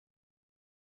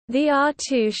The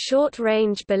R-2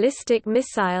 short-range ballistic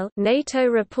missile, NATO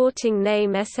reporting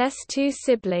name SS-2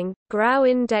 sibling, Grau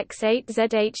Index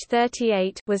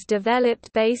 8ZH38, was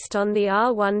developed based on the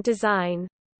R-1 design.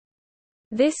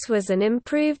 This was an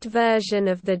improved version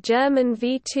of the German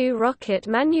V-2 rocket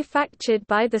manufactured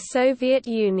by the Soviet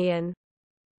Union.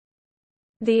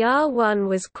 The R-1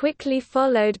 was quickly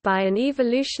followed by an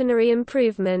evolutionary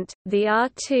improvement, the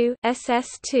R-2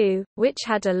 SS-2, which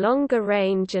had a longer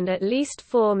range and at least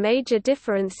 4 major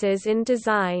differences in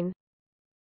design.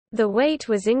 The weight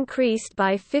was increased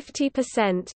by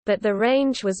 50%, but the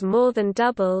range was more than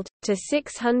doubled, to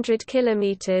 600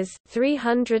 kilometers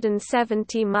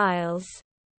 (370 miles).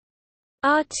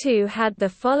 R-2 had the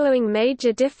following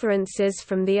major differences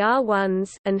from the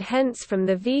R-1's and hence from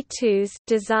the V-2's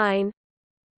design.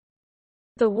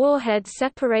 The warhead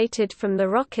separated from the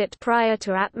rocket prior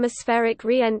to atmospheric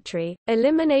re-entry,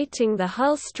 eliminating the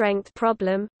hull strength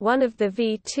problem, one of the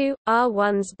V-2,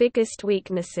 R-1's biggest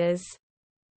weaknesses.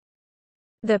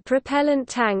 The propellant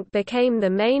tank became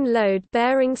the main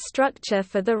load-bearing structure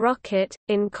for the rocket,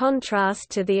 in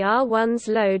contrast to the R-1's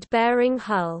load-bearing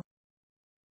hull.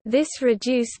 This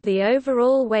reduced the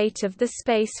overall weight of the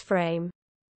spaceframe.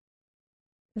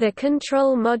 The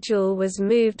control module was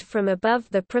moved from above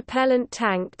the propellant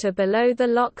tank to below the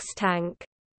LOX tank.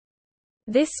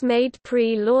 This made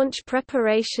pre-launch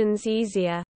preparations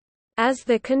easier. As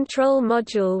the control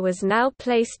module was now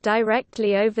placed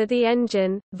directly over the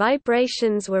engine,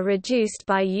 vibrations were reduced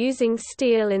by using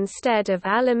steel instead of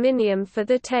aluminium for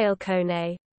the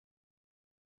tailcone.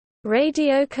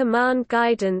 Radio command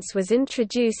guidance was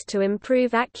introduced to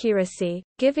improve accuracy,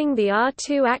 giving the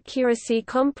R-2 accuracy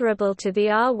comparable to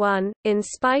the R-1. In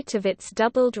spite of its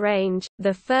doubled range,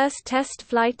 the first test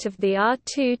flight of the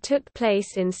R-2 took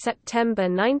place in September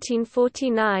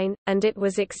 1949, and it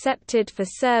was accepted for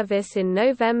service in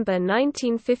November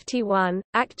 1951,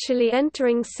 actually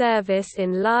entering service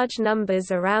in large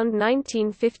numbers around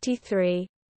 1953.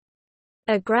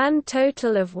 A grand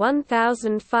total of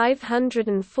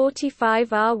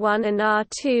 1,545 R-1 and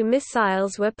R-2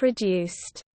 missiles were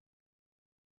produced.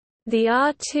 The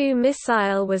R-2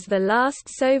 missile was the last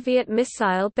Soviet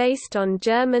missile based on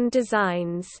German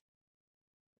designs.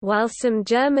 While some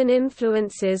German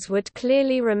influences would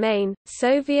clearly remain,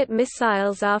 Soviet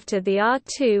missiles after the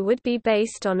R-2 would be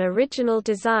based on original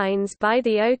designs by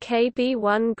the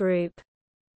OKB-1 group.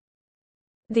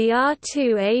 The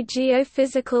R-2, a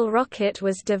geophysical rocket,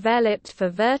 was developed for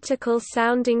vertical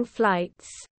sounding flights.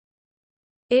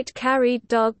 It carried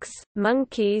dogs,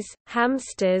 monkeys,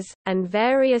 hamsters, and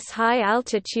various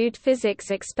high-altitude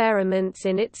physics experiments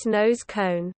in its nose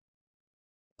cone.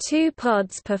 2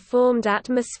 pods performed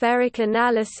atmospheric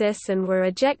analysis and were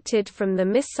ejected from the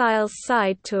missile's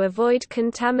side to avoid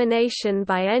contamination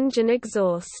by engine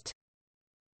exhaust.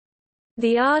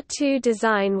 The R-2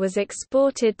 design was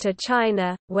exported to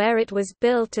China, where it was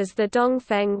built as the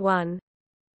Dongfeng 1.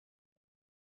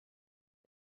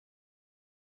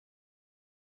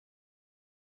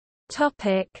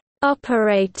 Topic: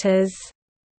 Operators.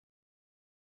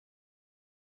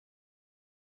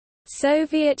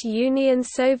 Soviet Union,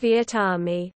 Soviet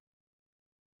Army.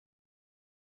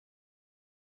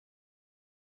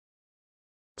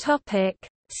 Topic: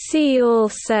 See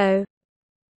also.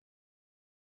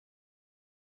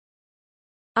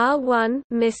 R-1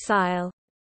 missile.